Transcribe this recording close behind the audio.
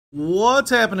What's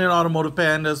happening, Automotive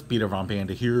Pandas? Peter from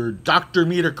Panda here.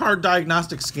 Dr.meter car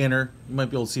diagnostic scanner. You might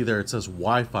be able to see there it says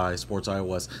Wi-Fi Sports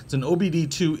iOS. It's an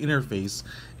OBD2 interface,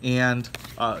 and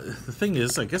the thing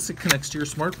is, I guess it connects to your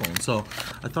smartphone. So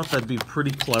I thought that'd be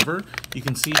pretty clever. You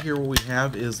can see here what we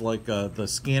have is like the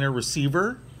scanner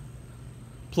receiver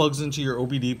plugs into your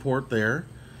OBD port there,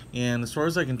 and as far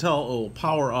as I can tell, it will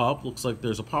power up. Looks like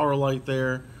there's a power light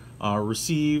there,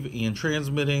 receive and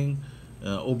transmitting.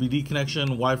 OBD connection,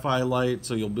 Wi-Fi light,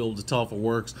 so you'll be able to tell if it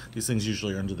works. These things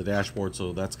usually are under the dashboard,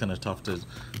 so that's kind of tough to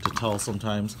tell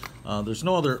sometimes. There's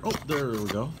no other, oh, there we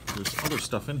go. There's other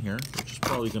stuff in here, which is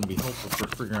probably going to be helpful for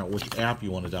figuring out which app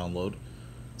you want to download.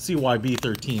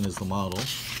 CYB13 is the model,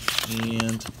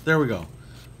 and there we go.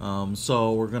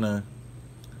 So we're going to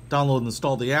download and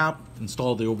install the app,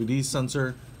 install the OBD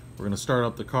sensor. We're going to start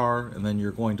up the car, and then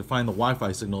you're going to find the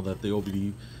Wi-Fi signal that the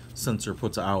OBD sensor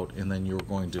puts out, and then you're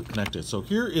going to connect it. So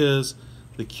here is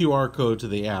the QR code to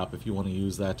the app if you want to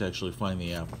use that to actually find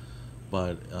the app.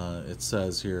 But it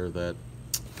says here that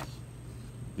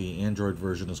the Android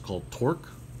version is called Torque.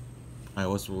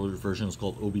 iOS version is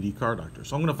called OBD Car Doctor.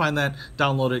 So I'm going to find that,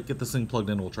 download it, get this thing plugged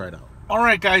in, we'll try it out.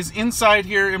 Alright guys, inside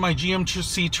here in my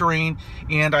GMC Terrain,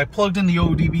 and I plugged in the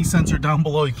OBD sensor down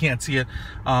below, you can't see it,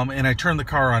 and I turned the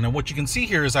car on. And what you can see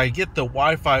here is I get the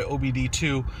Wi-Fi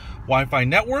OBD2 Wi-Fi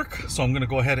network, so I'm going to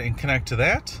go ahead and connect to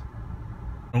that.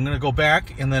 I'm going to go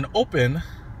back and then open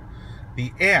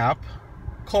the app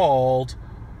called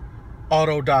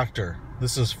Auto Doctor.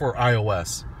 This is for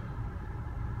iOS.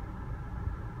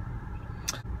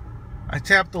 I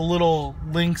tapped the little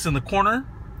links in the corner,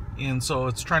 and so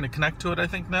it's trying to connect to it, I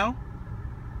think, now.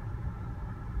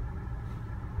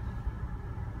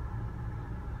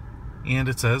 And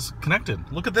it says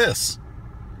connected. Look at this.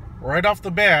 Right off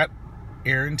the bat,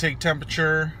 air intake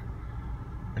temperature.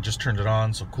 I just turned it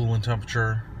on, so coolant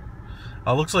temperature.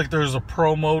 Looks like there's a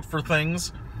pro mode for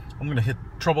things. I'm going to hit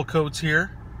trouble codes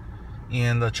here.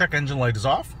 And the check engine light is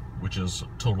off, which is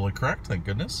totally correct, thank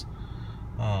goodness.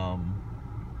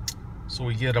 So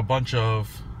we get a bunch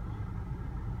of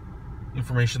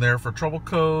information there for trouble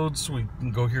codes. We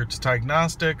can go here to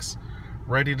diagnostics,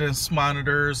 readiness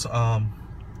monitors.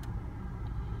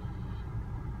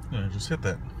 Just hit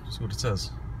that, see what it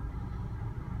says.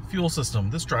 Fuel system,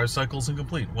 this drive cycle is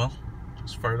incomplete. Well,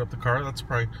 just fired up the car, that's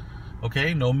probably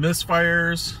okay. No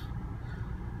misfires.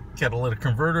 Catalytic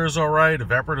converter is all right.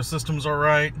 Evaporator system's all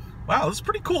right. Wow, this is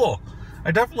pretty cool. I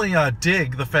definitely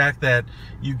dig the fact that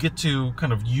you get to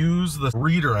kind of use the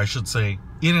reader, I should say,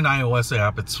 in an iOS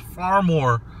app. It's far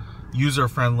more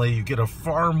user-friendly. You get a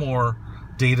far more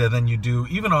data than you do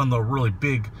even on the really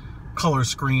big color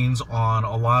screens on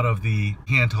a lot of the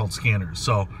handheld scanners.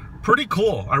 So pretty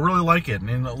cool. I really like it.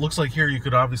 And it looks like here you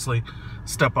could obviously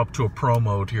step up to a pro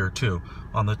mode here too.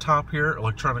 On the top here,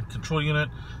 electronic control unit,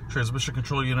 transmission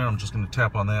control unit. I'm just going to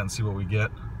tap on that and see what we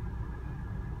get.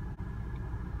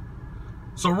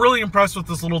 So really impressed with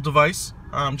this little device.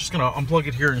 I'm just going to unplug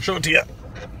it here and show it to you.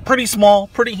 Pretty small,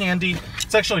 pretty handy.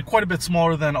 It's actually quite a bit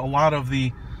smaller than a lot of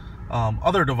the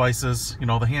other devices, you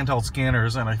know, the handheld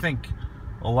scanners, and I think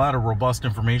a lot of robust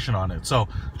information on it. So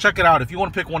check it out. If you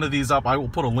want to pick one of these up, I will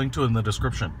put a link to it in the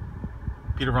description.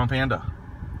 Peter from Panda,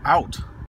 out.